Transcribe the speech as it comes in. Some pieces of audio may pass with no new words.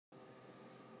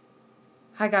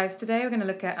Hi guys, today we're going to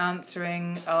look at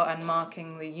answering and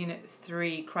marking the Unit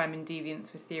 3 Crime and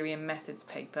Deviance with Theory and Methods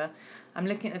paper. I'm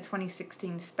looking at the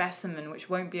 2016 specimen, which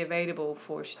won't be available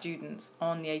for students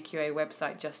on the AQA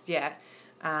website just yet,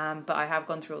 but I have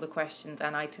gone through all the questions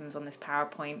and items on this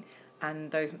PowerPoint,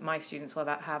 and my students will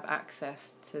have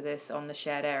access to this on the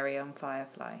shared area on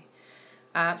Firefly.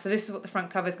 So this is what the front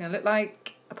cover is going to look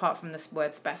like. Apart from this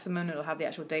word specimen, it'll have the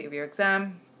actual date of your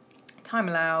exam, time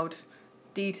allowed,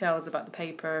 details about the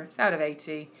paper. It's out of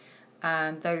 80,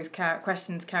 and those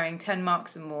questions carrying 10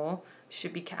 marks or more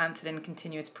should be answered in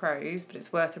continuous prose, but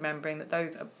it's worth remembering that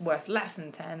those are worth less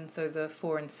than 10, so the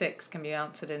 4 and 6 can be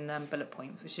answered in bullet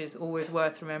points, which is always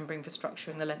worth remembering for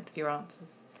structuring the length of your answers.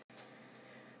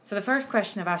 So the first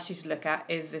question I've asked you to look at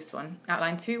is this one.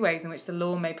 Outline 2 ways in which the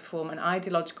law may perform an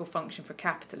ideological function for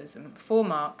capitalism. 4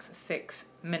 marks, 6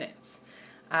 minutes.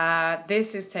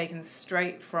 This is taken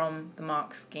straight from the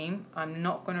mark scheme. I'm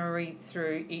not going to read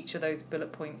through each of those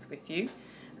bullet points with you,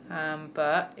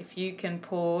 but if you can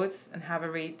pause and have a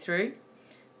read through.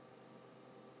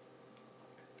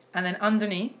 And then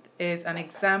underneath is an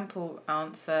example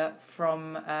answer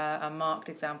from a marked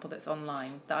example that's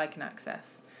online that I can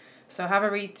access. So have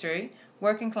a read through.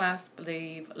 Working class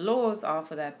believe laws are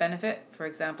for their benefit. For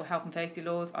example, health and safety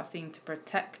laws are seen to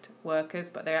protect workers,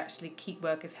 but they actually keep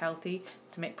workers healthy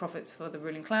to make profits for the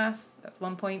ruling class. That's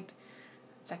one point.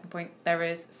 Second point, there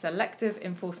is selective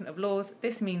enforcement of laws.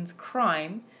 This means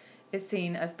crime is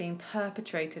seen as being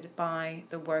perpetrated by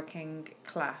the working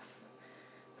class.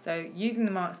 So using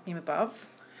the mark scheme above,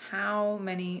 how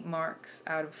many marks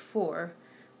out of 4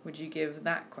 would you give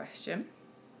that question?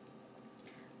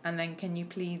 And then can you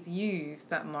please use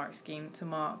that mark scheme to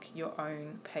mark your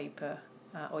own paper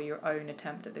or your own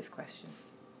attempt at this question?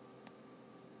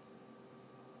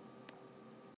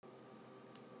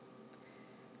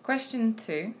 Question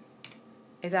 2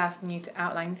 is asking you to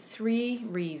outline 3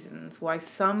 reasons why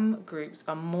some groups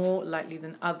are more likely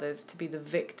than others to be the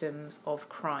victims of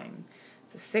crime.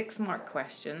 It's a 6-mark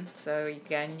question, so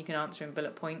again you can answer in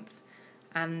bullet points.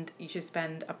 And you should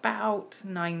spend about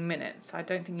 9 minutes. I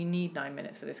don't think you need 9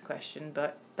 minutes for this question,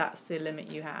 but that's the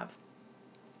limit you have.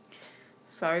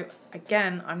 So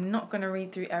again, I'm not going to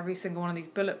read through every single one of these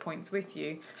bullet points with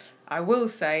you. I will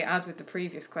say, as with the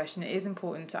previous question, it is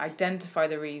important to identify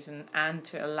the reason and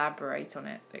to elaborate on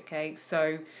it. Okay,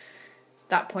 so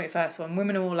that point, first one,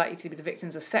 women are more likely to be the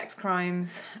victims of sex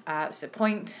crimes. That's the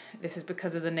point. This is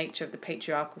because of the nature of the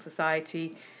patriarchal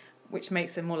society, which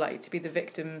makes them more likely to be the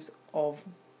victims of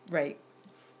rape.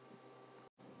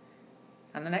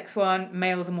 And the next one,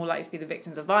 males are more likely to be the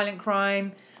victims of violent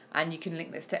crime, and you can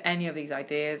link this to any of these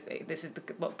ideas. This is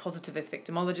what positivist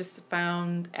victimologists have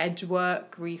found,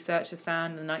 Edgework research has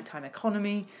found, the nighttime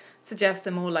economy suggests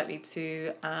they're more likely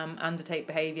to undertake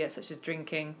behaviour such as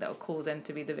drinking that will cause them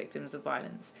to be the victims of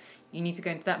violence. You need to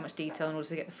go into that much detail in order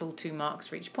to get the full 2 marks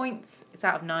for each point. It's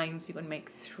out of 9, so you've got to make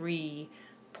 3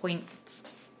 points.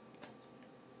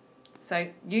 So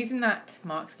using that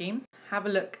mark scheme, have a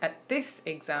look at this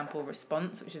example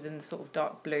response, which is in the sort of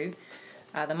dark blue.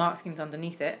 The mark scheme's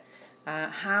underneath it.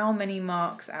 How many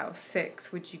marks out of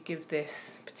 6 would you give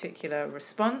this particular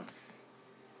response?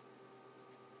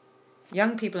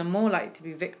 Young people are more likely to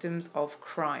be victims of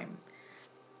crime.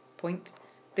 Point.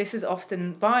 This is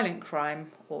often violent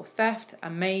crime or theft,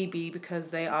 and maybe because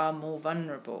they are more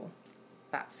vulnerable.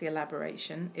 That's the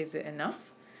elaboration. Is it enough?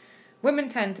 Women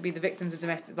tend to be the victims of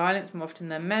domestic violence more often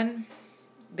than men.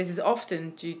 This is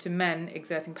often due to men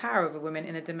exerting power over women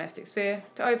in the domestic sphere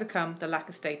to overcome the lack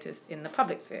of status in the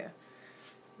public sphere.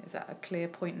 Is that a clear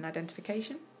point in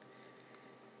identification?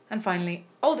 And finally,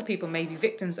 older people may be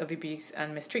victims of abuse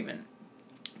and mistreatment,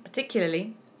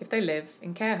 particularly if they live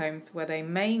in care homes where they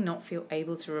may not feel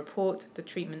able to report the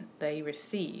treatment they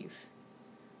receive.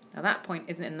 Now that point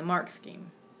isn't in the mark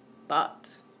scheme,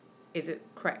 but is it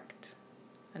correct?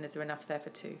 And is there enough there for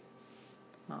 2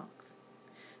 marks?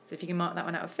 So if you can mark that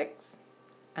one out of 6,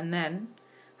 and then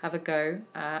have a go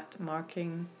at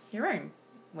marking your own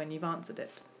when you've answered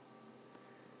it.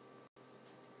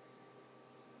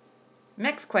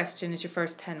 Next question is your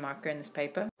first 10 marker in this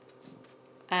paper.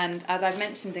 And as I've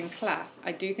mentioned in class,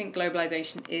 I do think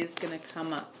globalisation is going to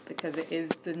come up because it is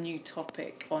the new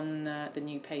topic on the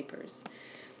new papers.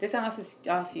 This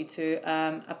asks you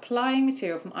to apply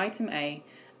material from item A,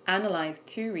 analyse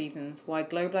 2 reasons why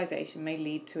globalisation may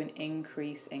lead to an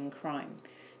increase in crime.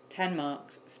 10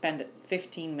 marks, spend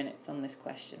 15 minutes on this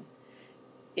question.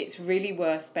 It's really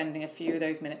worth spending a few of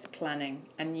those minutes planning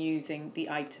and using the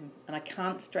item. And I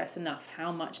can't stress enough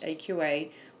how much AQA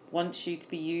wants you to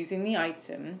be using the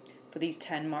item for these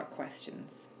 10 mark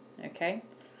questions. Okay?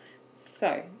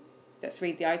 So, let's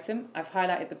read the item. I've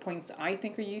highlighted the points that I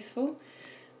think are useful.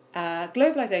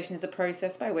 Globalization is the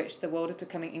process by which the world is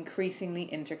becoming increasingly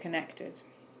interconnected.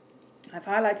 I've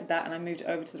highlighted that and I moved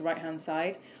over to the right-hand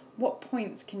side. What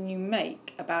points can you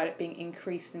make about it being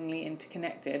increasingly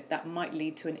interconnected that might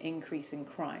lead to an increase in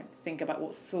crime? Think about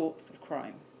what sorts of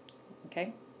crime.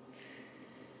 Okay.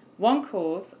 One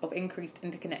cause of increased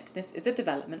interconnectedness is the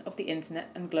development of the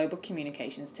internet and global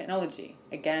communications technology.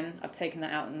 Again, I've taken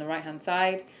that out on the right-hand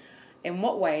side. In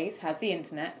what ways has the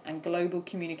internet and global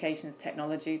communications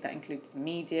technology, that includes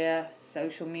media,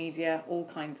 social media, all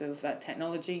kinds of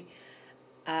technology,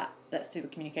 let's do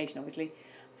with communication obviously,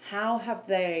 how have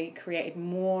they created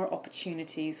more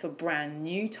opportunities for brand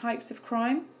new types of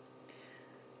crime?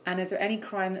 And is there any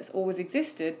crime that's always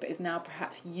existed but is now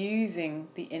perhaps using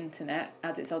the internet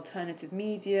as its alternative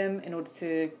medium in order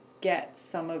to get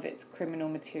some of its criminal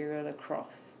material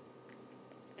across?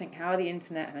 So think how the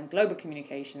internet and global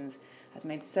communications has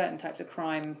made certain types of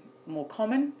crime more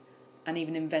common and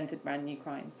even invented brand new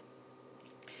crimes.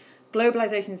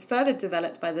 Globalization is further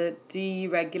developed by the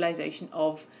deregulation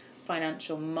of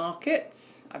financial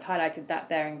markets. I've highlighted that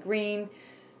there in green.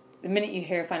 The minute you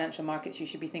hear financial markets, you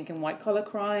should be thinking white-collar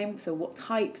crime. So what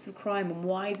types of crime and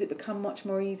why has it become much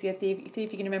more easier? See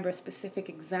if you can remember a specific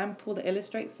example that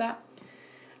illustrates that.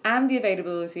 And the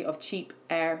availability of cheap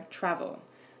air travel.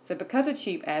 So because of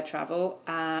cheap air travel,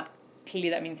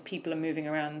 clearly that means people are moving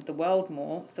around the world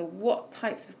more. So what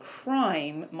types of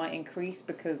crime might increase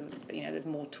because there's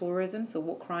more tourism? So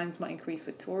what crimes might increase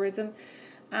with tourism?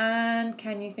 And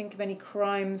can you think of any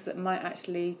crimes that might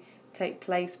actually take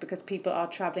place because people are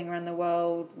travelling around the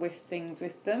world with things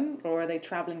with them, or are they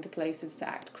travelling to places to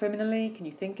act criminally? Can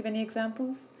you think of any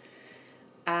examples?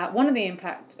 One of the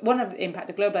impact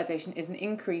of globalization is an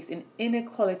increase in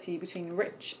inequality between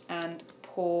rich and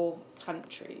poor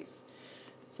countries.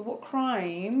 So what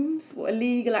crimes, what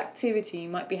illegal activity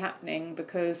might be happening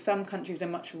because some countries are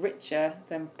much richer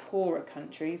than poorer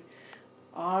countries?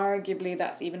 Arguably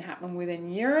that's even happening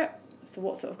within Europe. So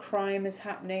what sort of crime is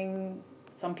happening?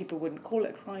 Some people wouldn't call it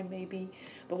a crime maybe,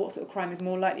 but what sort of crime is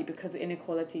more likely because of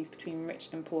inequalities between rich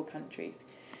and poor countries?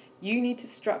 You need to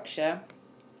structure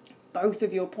both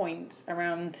of your points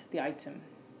around the item.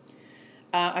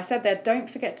 I said there, don't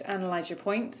forget to analyse your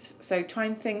points. So try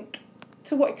and think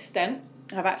to what extent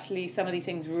have actually some of these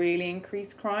things really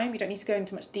increased crime. You don't need to go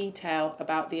into much detail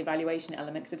about the evaluation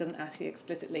element because it doesn't ask you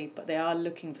explicitly, but they are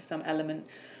looking for some element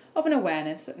of an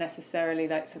awareness that necessarily,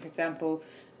 like, so for example,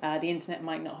 the internet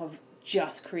might not have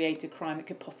just created crime, it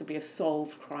could possibly have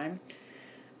solved crime.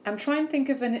 And try and think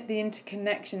of the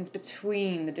interconnections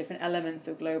between the different elements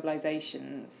of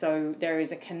globalization. So there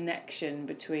is a connection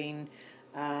between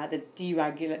the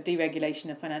deregulation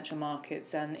of financial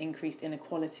markets and increased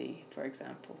inequality, for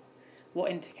example. What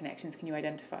interconnections can you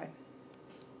identify?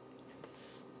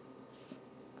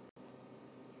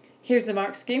 Here's the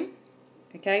mark scheme.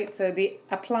 Okay, so the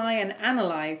apply and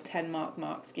analyze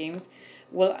 10-mark schemes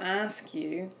will ask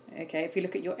you, okay, if you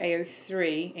look at your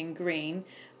AO3 in green,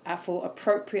 for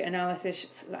appropriate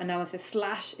analysis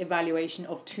 / evaluation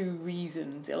of 2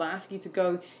 reasons. It'll ask you to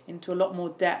go into a lot more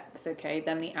depth, okay,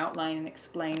 than the outline and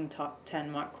explain top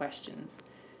 10-mark questions.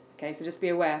 Okay, so just be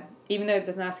aware. Even though it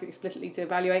doesn't ask you explicitly to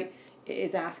evaluate, it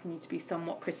is asking you to be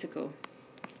somewhat critical.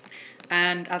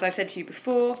 And as I said to you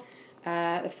before,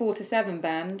 the 4 to 7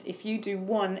 band, if you do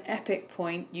 1 epic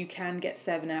point, you can get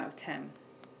 7 out of 10.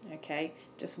 Okay,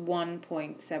 just 1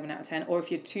 point, 7 out of 10. Or if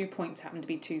your 2 points happen to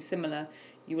be too similar,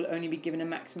 you will only be given a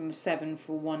maximum of 7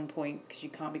 for 1 point because you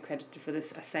can't be credited for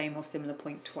this a same or similar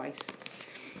point twice.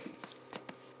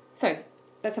 So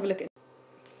let's have a look at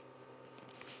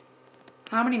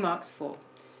how many marks for.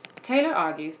 Taylor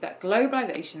argues that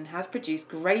globalization has produced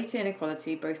greater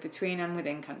inequality both between and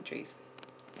within countries.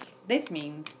 This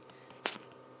means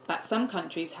that some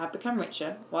countries have become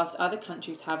richer whilst other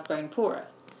countries have grown poorer.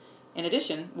 In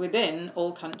addition, within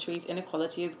all countries,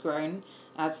 inequality has grown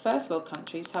as first world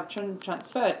countries have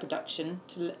transferred production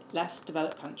to less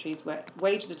developed countries where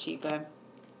wages are cheaper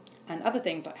and other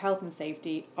things like health and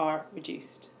safety are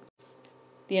reduced.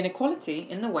 The inequality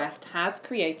in the West has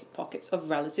created pockets of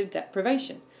relative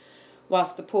deprivation.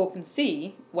 Whilst the poor can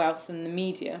see wealth in the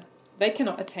media, they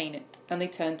cannot attain it and they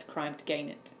turn to crime to gain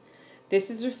it. This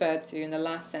is referred to in the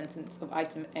last sentence of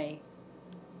item A.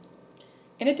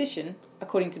 In addition,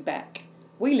 according to Beck,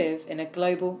 we live in a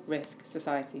global risk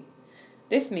society.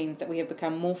 This means that we have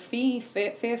become more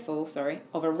fearful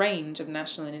of a range of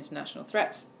national and international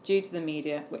threats due to the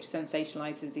media which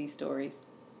sensationalises these stories.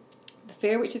 The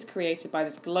fear which is created by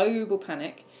this global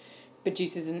panic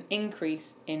produces an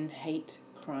increase in hate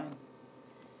crime.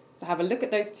 So have a look at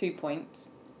those 2 points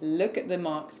look at the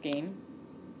mark scheme.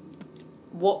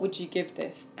 What would you give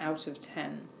this out of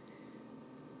 10?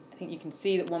 I think you can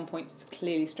see that 1 point is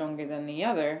clearly stronger than the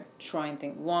other. Try and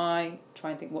think why.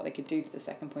 Try and think what they could do to the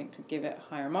second point to give it a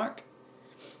higher mark.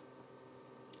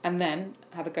 And then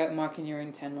have a go at marking your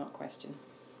own 10-mark question.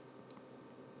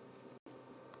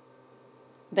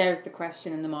 There's the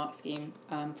question in the mark scheme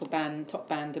for band, top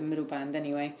band and middle band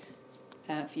anyway,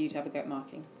 for you to have a go at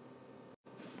marking.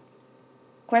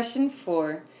 Question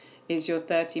 4 is your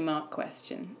 30-mark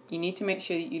question. You need to make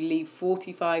sure that you leave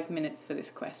 45 minutes for this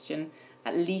question.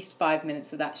 At least 5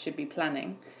 minutes of that should be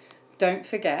planning. Don't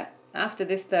forget, after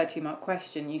this 30-mark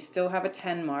question, you still have a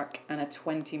 10-mark and a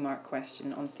 20-mark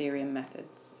question on theory and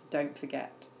methods. Don't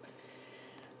forget.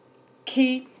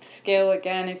 Key skill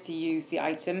again is to use the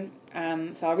item.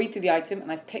 So I'll read through the item,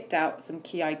 and I've picked out some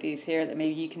key ideas here that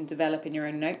maybe you can develop in your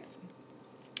own notes.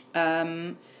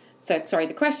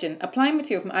 The question: applying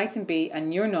material from item B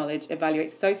and your knowledge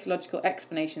evaluates sociological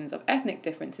explanations of ethnic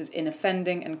differences in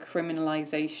offending and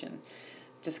criminalisation.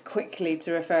 Just quickly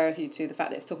to refer you to the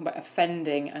fact that it's talking about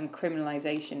offending and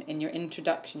criminalisation. In your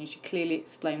introduction, you should clearly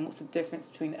explain what's the difference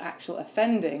between actual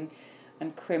offending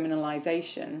and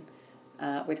criminalisation.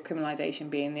 With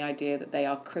criminalisation being the idea that they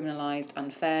are criminalised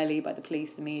unfairly by the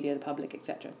police, the media, the public,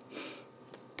 etc.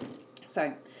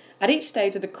 So, at each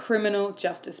stage of the criminal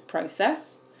justice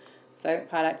process, so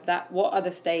highlight that, what are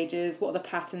the stages, what are the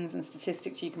patterns and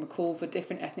statistics you can recall for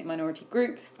different ethnic minority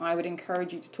groups? I would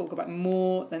encourage you to talk about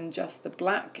more than just the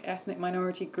black ethnic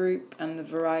minority group and the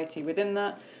variety within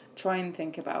that. Try and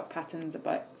think about patterns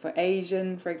for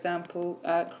Asian, for example,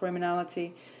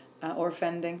 criminality or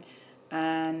offending.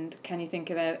 And can you think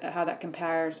of how that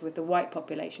compares with the white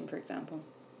population, for example?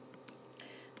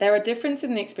 There are differences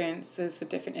in the experiences for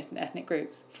different ethnic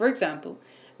groups. For example,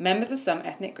 members of some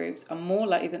ethnic groups are more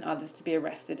likely than others to be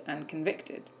arrested and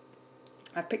convicted.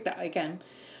 I've picked that again.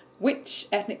 Which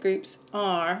ethnic groups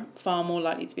are far more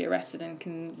likely to be arrested and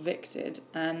convicted,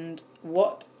 and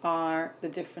what are the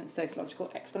different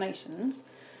sociological explanations?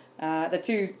 The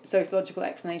two sociological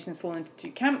explanations fall into two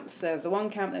camps. There's the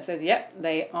one camp that says, yep,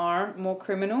 they are more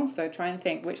criminal. So try and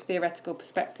think which theoretical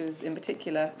perspectives in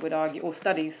particular would argue, or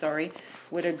studies,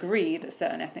 would agree that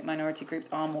certain ethnic minority groups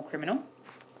are more criminal.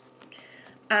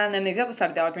 And then there's the other side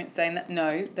of the argument saying that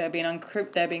no, they're being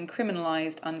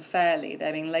criminalised unfairly.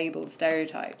 They're being labelled,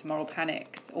 stereotyped, moral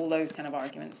panic, all those kind of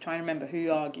arguments. Try and remember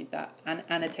who argued that and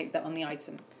annotate that on the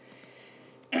item.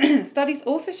 Studies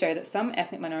also show that some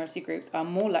ethnic minority groups are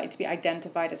more likely to be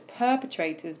identified as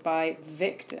perpetrators by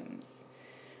victims.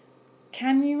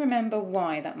 Can you remember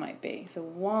why that might be? So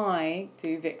why do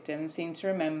you think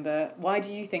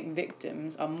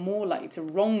victims are more likely to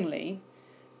wrongly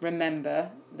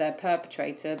remember their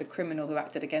perpetrator, the criminal who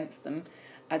acted against them,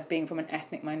 as being from an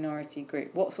ethnic minority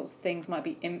group? What sorts of things might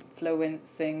be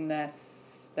influencing their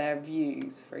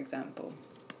views, for example?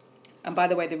 And by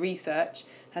the way, the research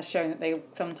has shown that they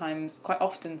quite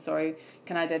often,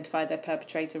 can identify their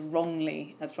perpetrator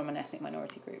wrongly as from an ethnic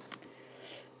minority group.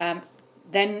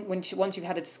 Then, once you've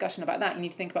had a discussion about that, you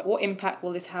need to think about what impact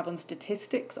will this have on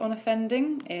statistics on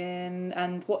offending,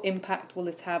 and what impact will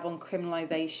this have on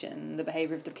criminalisation, the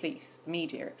behaviour of the police, the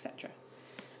media, etc.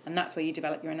 And that's where you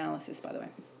develop your analysis, by the way.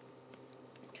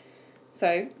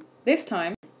 So, this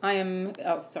time,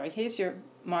 here's your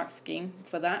mark scheme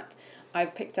for that.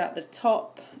 I've picked out the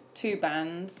top 2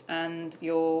 bands and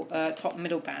your top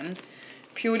middle band,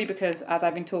 purely because, as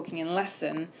I've been talking in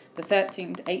lesson, the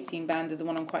 13 to 18 band is the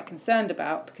one I'm quite concerned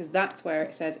about, because that's where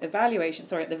it says evaluation,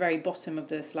 at the very bottom of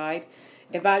the slide,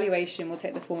 evaluation will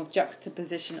take the form of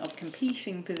juxtaposition of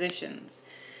competing positions.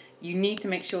 You need to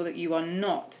make sure that you are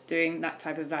not doing that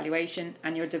type of evaluation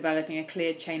and you're developing a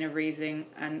clear chain of reasoning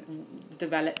and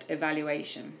developed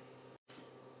evaluation.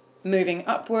 Moving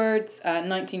upwards,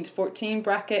 19 to 14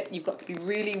 bracket, you've got to be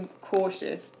really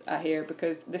cautious here,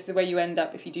 because this is where you end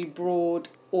up if you do broad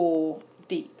or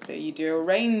deep. So you do a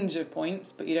range of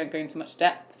points, but you don't go into much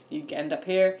depth, you end up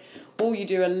here. Or you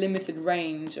do a limited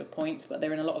range of points, but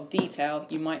they're in a lot of detail,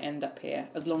 you might end up here,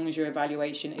 as long as your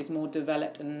evaluation is more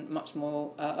developed and much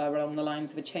more along the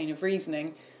lines of a chain of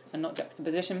reasoning and not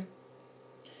juxtaposition.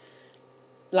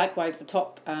 Likewise, the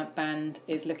top band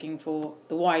is looking for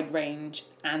the wide range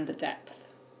and the depth.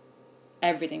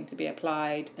 Everything to be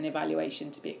applied, and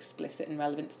evaluation to be explicit and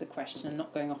relevant to the question and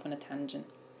not going off on a tangent.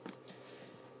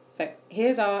 So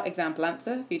here's our example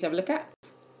answer for you to have a look at.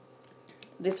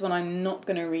 This one I'm not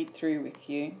going to read through with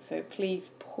you, so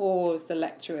please pause the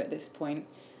lecture at this point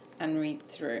and read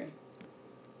through.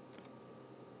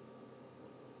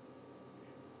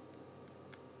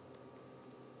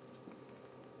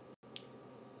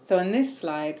 So in this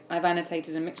slide, I've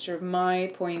annotated a mixture of my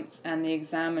points and the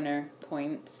examiner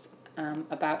points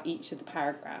about each of the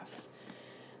paragraphs.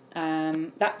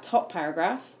 That top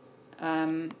paragraph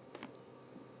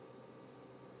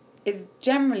is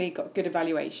generally got good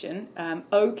evaluation,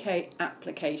 okay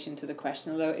application to the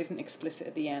question, although it isn't explicit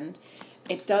at the end.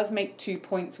 It does make 2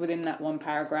 points within that one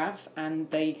paragraph, and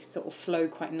they sort of flow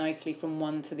quite nicely from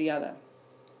one to the other.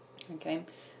 Okay,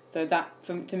 so that,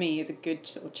 to me, is a good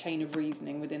sort of chain of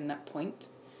reasoning within that point.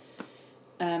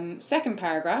 Second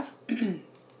paragraph,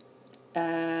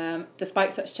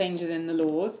 despite such changes in the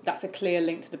laws, that's a clear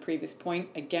link to the previous point,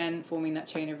 again forming that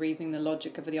chain of reasoning, the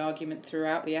logic of the argument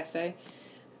throughout the essay.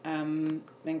 Then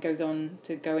goes on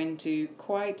to go into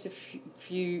quite a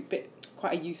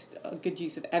good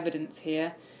use of evidence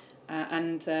here,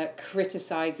 and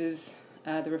criticises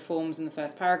the reforms in the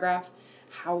first paragraph.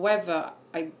 However,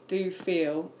 I do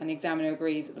feel, and the examiner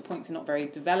agrees, that the points are not very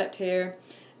developed here.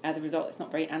 As a result, it's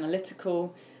not very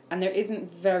analytical, and there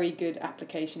isn't very good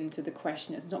application to the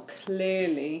question. It's not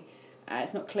clear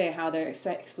how they're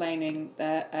explaining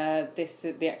the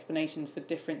explanations for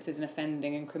differences in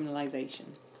offending and criminalisation.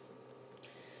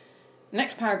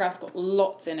 Next paragraph's got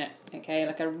lots in it, okay,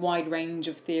 like a wide range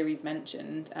of theories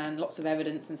mentioned and lots of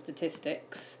evidence and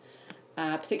statistics,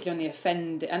 particularly on the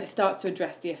offending, and it starts to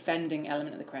address the offending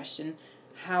element of the question.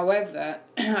 However,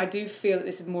 I do feel that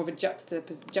this is more of a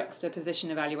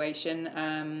juxtaposition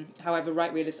evaluation. However,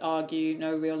 right realists argue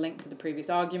no real link to the previous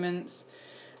arguments.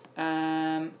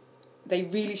 They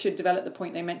really should develop the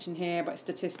point they mention here about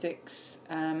statistics,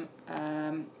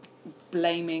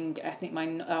 blaming ethnic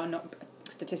not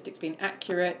statistics being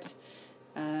accurate.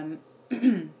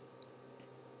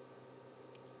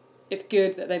 It's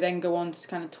good that they then go on to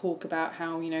kind of talk about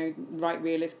how, right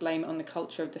realists blame it on the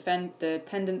culture of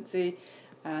dependency.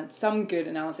 Some good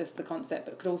analysis of the concept,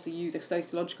 but could also use a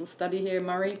sociological study here,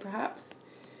 Murray, perhaps.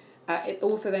 It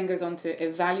also then goes on to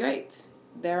evaluate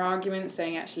their arguments,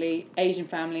 saying actually Asian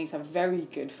families have very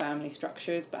good family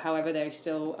structures, but however they're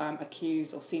still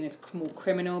accused or seen as more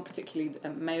criminal, particularly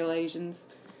male Asians.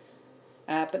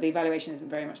 But the evaluation isn't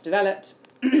very much developed.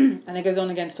 And it goes on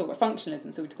again to talk about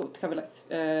functionalism, so we cover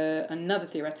another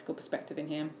theoretical perspective in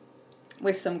here,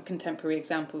 with some contemporary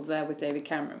examples there with David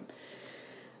Cameron.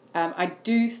 I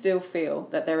do still feel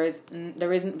that there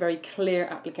isn't very clear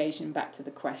application back to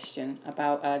the question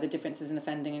about the differences in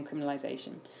offending and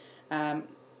criminalisation. And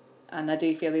I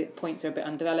do feel the points are a bit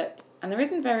undeveloped. And there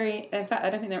isn't in fact, I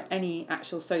don't think there are any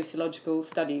actual sociological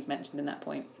studies mentioned in that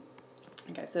point.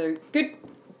 Okay, so good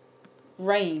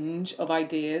range of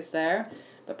ideas there,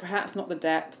 but perhaps not the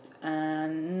depth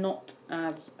and not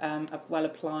as well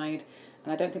applied.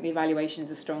 And I don't think the evaluation is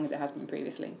as strong as it has been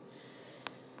previously.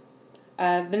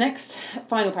 The next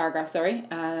final paragraph,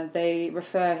 they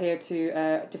refer here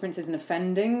to differences in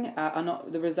offending are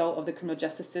not the result of the criminal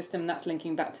justice system. That's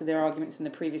linking back to their arguments in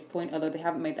the previous point, although they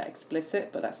haven't made that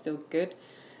explicit, but that's still good.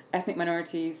 Ethnic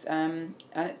minorities, and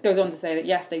it goes on to say that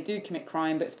yes, they do commit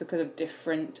crime, but it's because of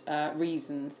different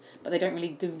reasons. But they don't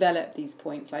really develop these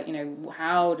points, like,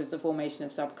 how does the formation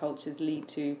of subcultures lead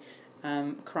to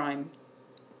crime?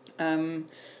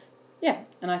 Yeah,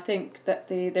 and I think that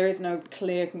there is no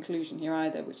clear conclusion here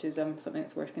either, which is something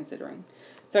that's worth considering.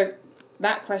 So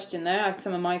that question there, I have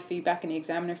some of my feedback and the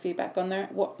examiner feedback on there.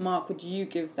 What mark would you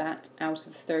give that out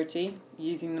of 30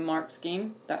 using the mark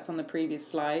scheme? That's on the previous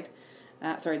slide.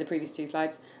 The previous 2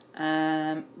 slides.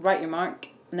 Write your mark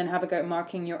and then have a go at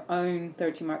marking your own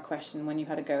 30-mark question when you've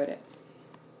had a go at it.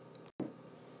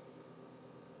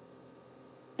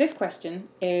 This question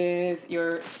is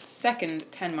your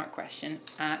second 10-mark question.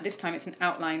 This time it's an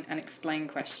outline and explain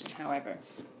question, however.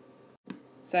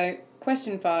 So,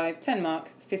 question 5, 10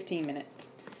 marks, 15 minutes.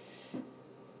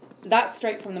 That's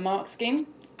straight from the mark scheme.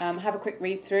 Have a quick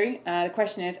read through. The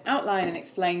question is, outline and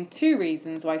explain 2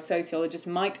 reasons why sociologists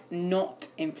might not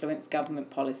influence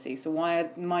government policy. So why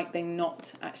might they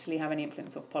not actually have any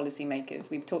influence of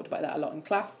policymakers? We've talked about that a lot in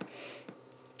class.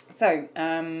 So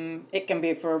it can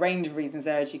be for a range of reasons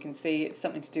there, as you can see. It's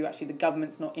something to do, actually, the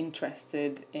government's not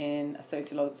interested in a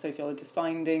sociologist's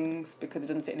findings because it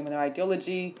doesn't fit in with their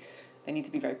ideology. They need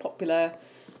to be very popular.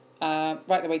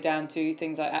 Right the way down to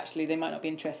things like actually they might not be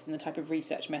interested in the type of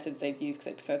research methods they've used because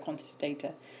they prefer quantitative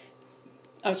data.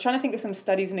 I was trying to think of some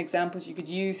studies and examples you could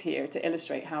use here to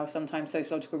illustrate how sometimes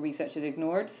sociological research is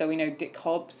ignored. So we know Dick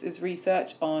Hobbs'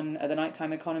 research on the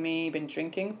nighttime economy, binge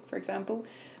drinking, for example.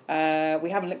 We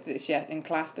haven't looked at this yet in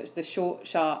class, but the short,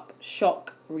 sharp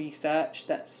shock research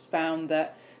that's found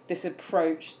that this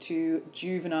approach to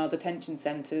juvenile detention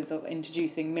centres of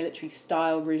introducing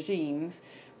military-style regimes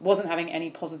wasn't having any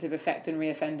positive effect on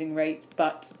reoffending rates,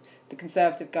 but the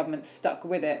Conservative government stuck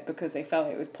with it because they felt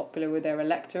it was popular with their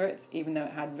electorates, even though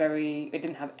it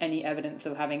didn't have any evidence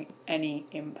of having any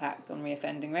impact on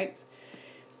reoffending rates.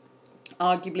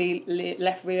 Arguably,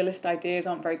 left realist ideas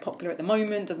aren't very popular at the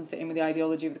moment, doesn't fit in with the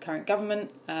ideology of the current government.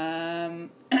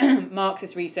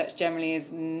 Marxist research generally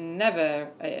is never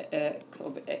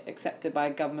sort of accepted by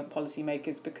government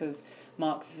policymakers because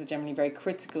Marxists are generally very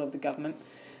critical of the government.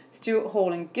 Stuart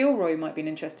Hall and Gilroy might be an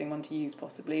interesting one to use,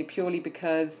 possibly, purely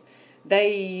because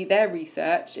their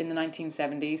research in the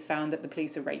 1970s found that the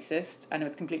police were racist and it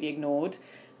was completely ignored.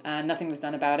 Nothing was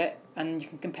done about it. And you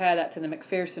can compare that to the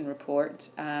Macpherson report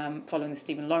following the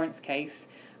Stephen Lawrence case,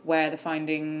 where the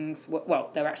findings,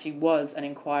 there actually was an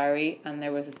inquiry and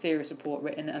there was a serious report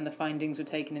written and the findings were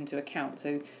taken into account.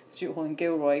 So Stuart Hall and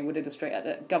Gilroy would illustrate that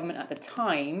the government at the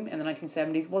time, in the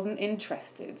 1970s, wasn't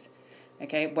interested.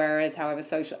 Okay, whereas, however,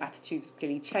 social attitudes have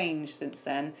clearly changed since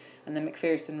then, and the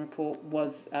Macpherson report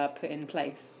was put in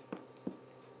place.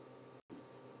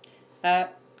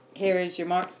 Here is your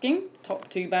mark scheme, top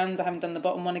 2 bands. I haven't done the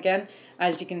bottom one again.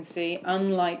 As you can see,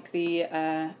 unlike the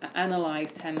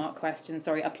analysed 10-mark questions,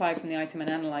 apply from the item and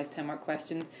analyse 10-mark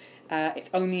questions, it's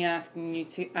only asking you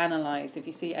to analyse. If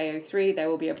you see AO3, there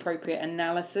will be appropriate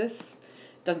analysis.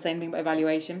 Doesn't say anything about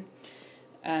evaluation.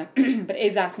 But it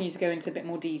is asking you to go into a bit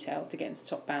more detail to get into the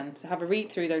top band. So have a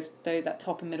read through that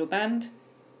top and middle band.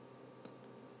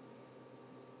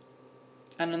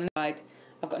 And on the side,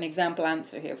 I've got an example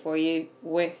answer here for you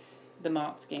with the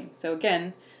mark scheme. So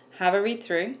again, have a read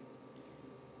through.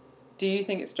 Do you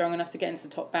think it's strong enough to get into the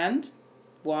top band?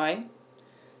 Why?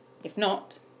 If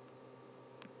not,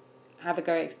 have a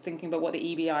go at thinking about what the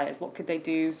EBI is. What could they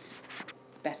do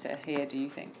better here, do you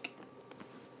think?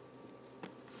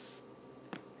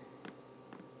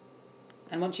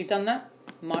 And once you've done that,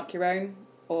 mark your own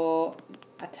or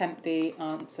attempt the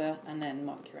answer and then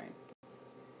mark your own.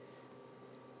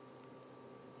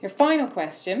 Your final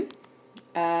question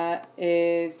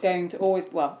is going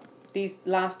to these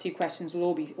last 2 questions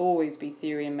will always be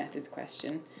theory and methods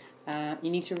question. You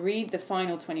need to read the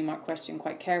final 20-mark question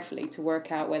quite carefully to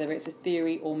work out whether it's a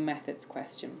theory or methods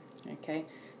question. Okay,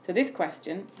 so this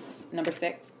question, number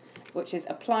 6, which is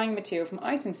applying material from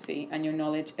item C and your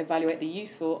knowledge, evaluate the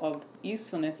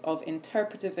usefulness of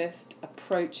interpretivist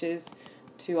approaches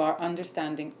to our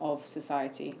understanding of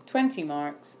society. 20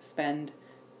 marks, spend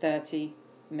 30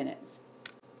 minutes.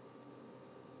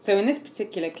 So in this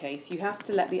particular case, you have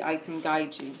to let the item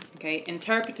guide you. Okay,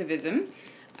 interpretivism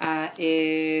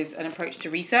is an approach to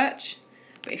research.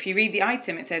 But if you read the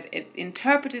item, it says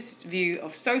interpretivist view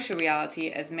of social reality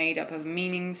is made up of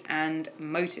meanings and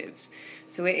motives.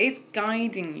 So it is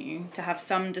guiding you to have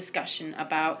some discussion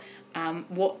about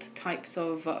what types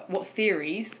of, what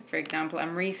theories, for example,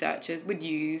 and researchers would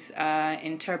use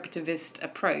interpretivist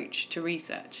approach to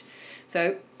research.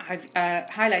 So I've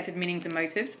highlighted meanings and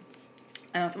motives.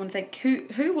 And I also want to say,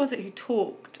 who was it who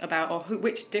talked about, or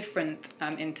which different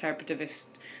interpretivist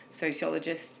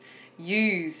sociologists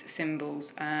use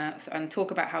symbols and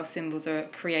talk about how symbols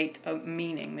create a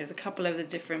meaning? There's a couple of the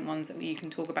different ones that you can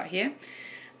talk about here.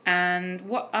 And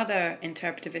what other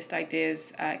interpretivist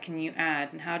ideas can you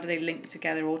add, and how do they link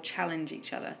together or challenge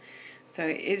each other? So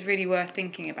it is really worth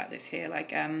thinking about this here.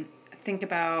 Like, think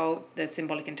about the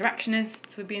symbolic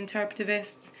interactionists would be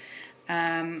interpretivists.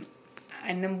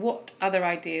 And then what other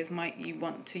ideas might you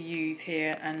want to use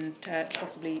here and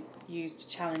possibly use to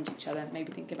challenge each other?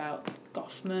 Maybe think about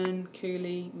Goffman,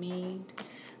 Cooley, Mead.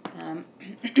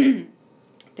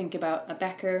 Think about a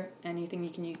Becker, anything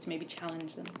you can use to maybe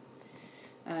challenge them.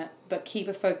 But keep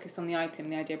a focus on the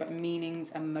item, the idea about meanings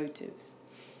and motives.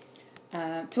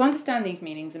 To understand these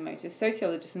meanings and motives,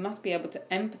 sociologists must be able to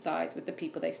empathise with the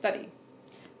people they study.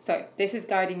 So this is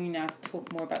guiding you now to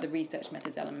talk more about the research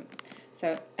methods element.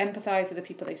 So empathise with the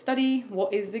people they study.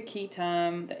 What is the key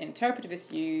term that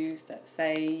interpretivists use that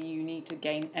say you need to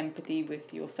gain empathy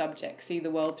with your subject, see the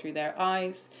world through their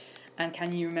eyes? And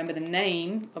can you remember the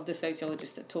name of the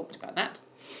sociologist that talked about that?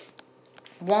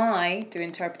 Why do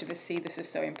interpretivists see this as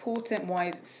so important? Why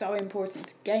is it so important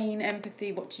to gain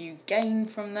empathy? What do you gain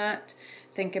from that?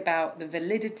 Think about the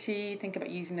validity, think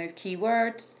about using those key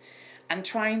words, and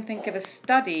try and think of a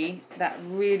study that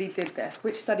really did this.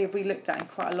 Which study have we looked at in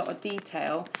quite a lot of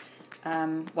detail?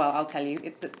 Well, I'll tell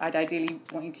you. I'd ideally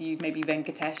want you to use maybe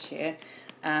Venkatesh here,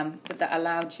 but that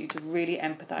allowed you to really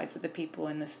empathise with the people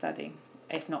in the study,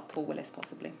 if not Paul Willis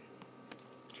possibly.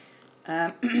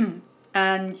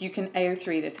 And you can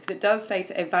AO3 this because it does say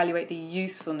to evaluate the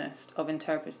usefulness of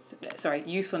interpretivist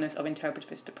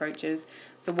approaches.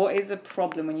 So what is a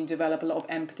problem when you develop a lot of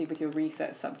empathy with your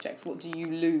research subjects? What do you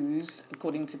lose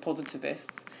according to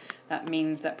positivists? That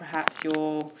means that perhaps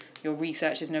your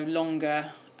research is no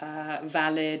longer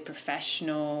valid,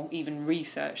 professional, even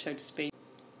research, so to speak.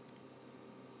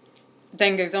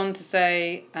 Then goes on to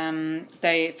say,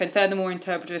 furthermore,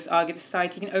 interpretivists argue that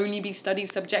society can only be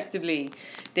studied subjectively.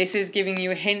 This is giving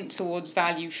you a hint towards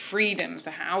value freedom.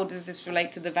 So how does this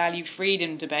relate to the value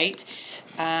freedom debate?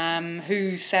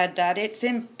 Who said that it's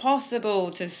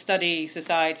impossible to study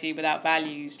society without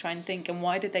values? Try and think, and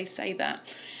why did they say that?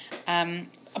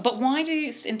 But why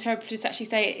do interpreters actually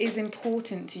say it is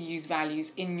important to use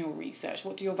values in your research?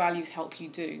 What do your values help you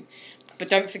do? But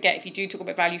don't forget, if you do talk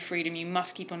about value freedom, you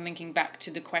must keep on linking back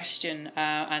to the question,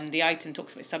 and the item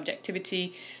talks about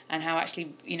subjectivity and how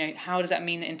actually, how does that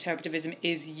mean that interpretivism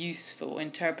is useful?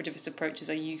 Interpretivist approaches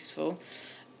are useful.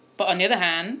 But on the other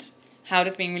hand, how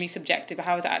does being really subjective,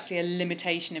 how is that actually a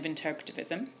limitation of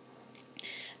interpretivism?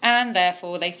 And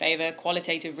therefore, they favour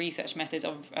qualitative research methods.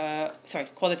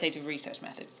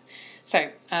 So,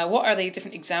 what are the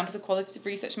different examples of qualitative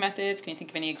research methods? Can you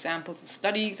think of any examples of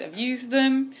studies that have used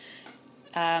them?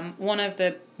 One of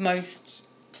the best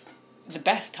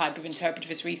type of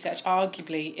interpretivist research,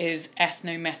 arguably, is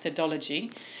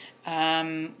ethnomethodology.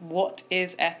 What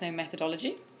is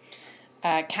ethnomethodology?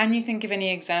 Can you think of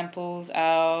any examples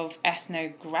of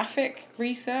ethnographic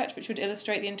research which would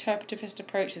illustrate the interpretivist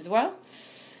approach as well?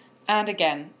 And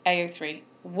again, AO3.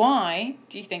 Why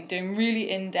do you think doing really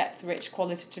in-depth, rich,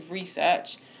 qualitative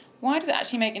research, why does it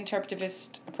actually make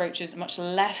interpretivist approaches much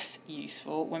less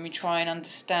useful when we try and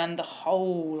understand the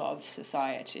whole of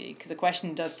society? Because the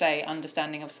question does say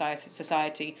understanding of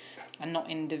society and not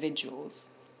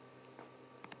individuals.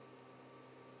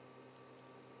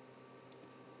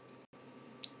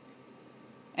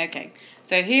 Okay,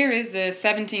 so here is the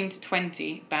 17 to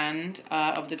 20 band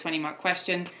of the 20-mark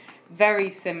question. Very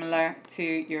similar to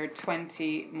your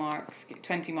 20 mark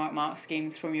mark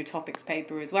schemes from your topics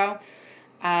paper as well.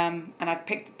 And I've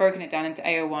broken it down into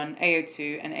AO1,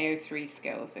 AO2 and AO3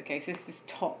 skills. Okay, so this is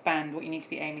top band, what you need to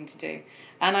be aiming to do.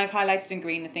 And I've highlighted in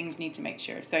green the things you need to make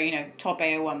sure. So, top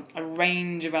AO1, a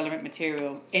range of relevant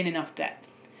material in enough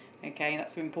depth. Okay,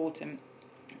 that's important.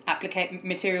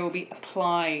 Material will be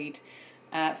applied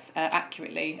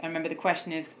accurately. And remember, the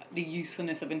question is the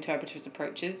usefulness of interpretivist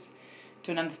approaches to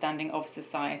an understanding of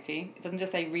society. It doesn't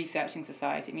just say researching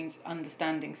society, it means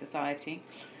understanding society.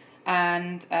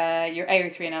 And your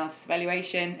AO3 analysis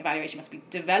evaluation must be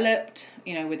developed,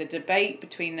 with a debate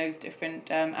between those different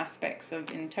aspects of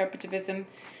interpretivism,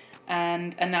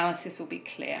 and analysis will be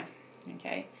clear,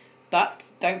 okay? But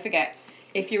don't forget,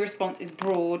 if your response is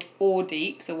broad or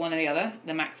deep, so one or the other,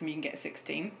 the maximum you can get is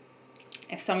 16.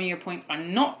 If some of your points are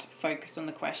not focused on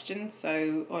the question,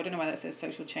 I don't know why that says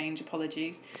social change,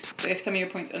 apologies. So if some of your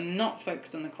points are not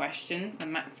focused on the question, the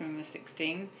maximum is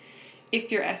 16.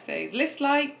 If your essay is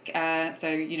list-like,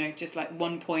 just like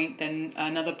one point, then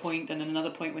another point, then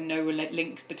another point with no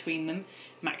links between them,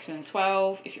 maximum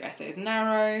 12. If your essay is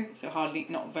narrow, so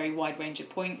not a very wide range of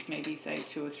points, maybe say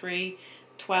 2 or 3,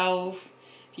 12.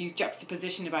 If you use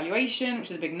juxtaposition evaluation, which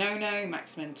is a big no-no,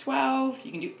 maximum 12. So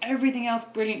you can do everything else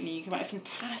brilliantly. You can write a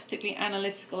fantastically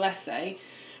analytical essay,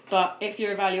 but if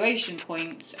your evaluation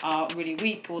points are really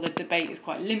weak or the debate is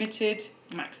quite limited,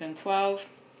 maximum 12.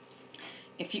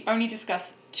 If you only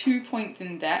discuss 2 points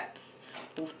in depth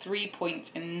or 3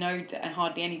 points in and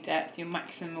hardly any depth, your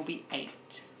maximum will be 8.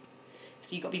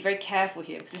 So you've got to be very careful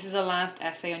here because this is the last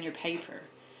essay on your paper.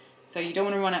 So you don't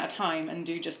want to run out of time and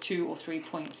do just 2 or 3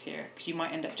 points here because you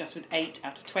might end up just with 8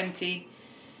 out of 20.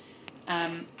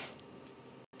 And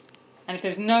if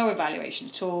there's no evaluation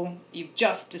at all, you've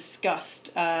just discussed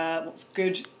what's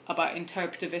good about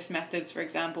interpretivist methods, for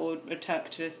example, or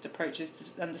interpretivist approaches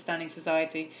to understanding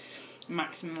society,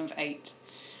 maximum of 8.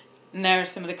 And there are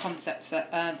some of the concepts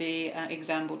that the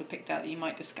exam board have picked out that you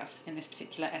might discuss in this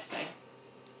particular essay.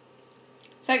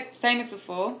 So, same as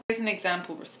before, here's an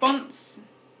example response.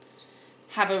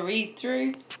 Have a read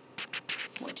through.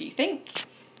 What do you think?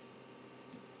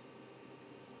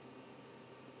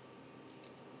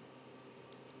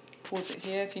 Pause it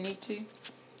here if you need to.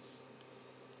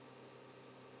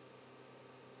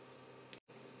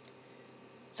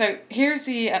 So here's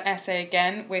the essay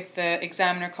again with the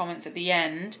examiner comments at the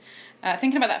end.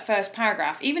 Thinking about that first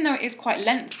paragraph, even though it is quite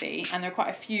lengthy and there are quite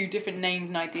a few different names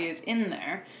and ideas in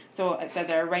there, so it says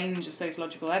there are a range of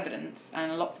sociological evidence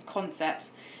and lots of concepts,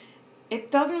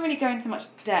 it doesn't really go into much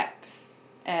depth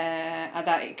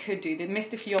that it could do. They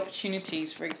missed a few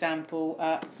opportunities, for example,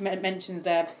 mentions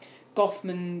there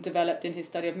Goffman developed in his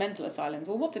study of mental asylums.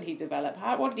 Well, what did he develop?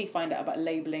 What did he find out about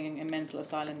labelling in mental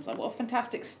asylums? Like, what a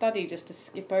fantastic study just to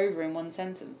skip over in one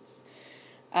sentence.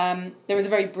 There was a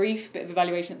very brief bit of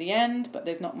evaluation at the end, but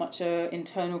there's not much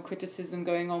internal criticism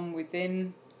going on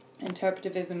within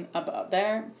interpretivism up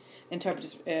there,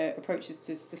 interpretive approaches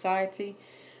to society.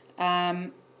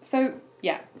 So,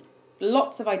 yeah,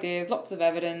 lots of ideas, lots of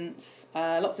evidence,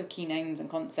 lots of key names and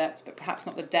concepts, but perhaps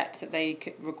not the depth that they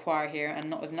could require here, and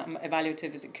not as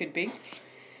evaluative as it could be.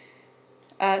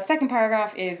 Second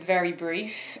paragraph is very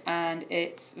brief, and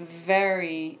it's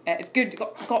good,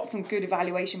 got some good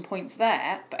evaluation points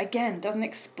there, but again, doesn't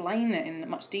explain it in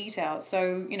much detail.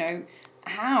 So,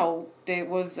 how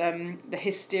was the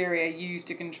hysteria used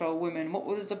to control women? What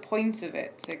was the point of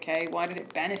it? Okay, why did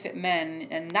it benefit men?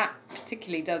 And that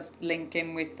particularly does link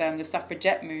in with the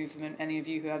suffragette movement, any of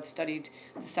you who have studied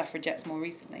the suffragettes more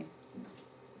recently.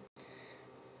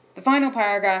 The final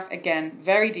paragraph, again,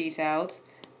 very detailed,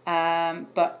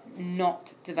 but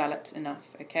not developed enough,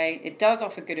 okay? It does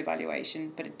offer good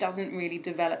evaluation, but it doesn't really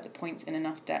develop the points in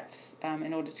enough depth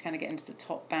in order to kind of get into the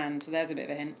top band, so there's a bit of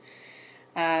a hint.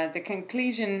 The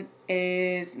conclusion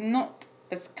is not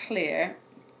as clear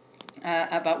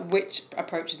about which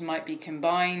approaches might be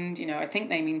combined. I think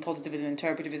they mean positivism and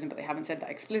interpretivism, but they haven't said that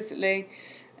explicitly.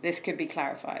 This could be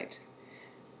clarified.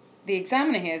 The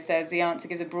examiner here says the answer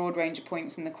gives a broad range of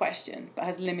points in the question, but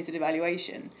has limited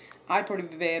evaluation. I'd probably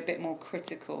be a bit more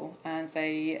critical and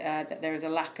say that there is a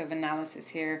lack of analysis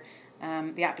here.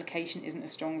 The application isn't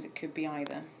as strong as it could be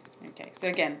either. Okay, so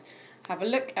again, have a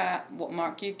look at what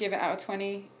mark you'd give it out of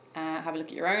 20. Have a look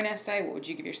at your own essay. What would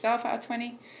you give yourself out of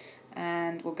 20?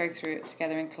 And we'll go through it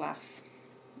together in class.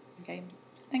 Okay,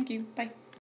 thank you. Bye.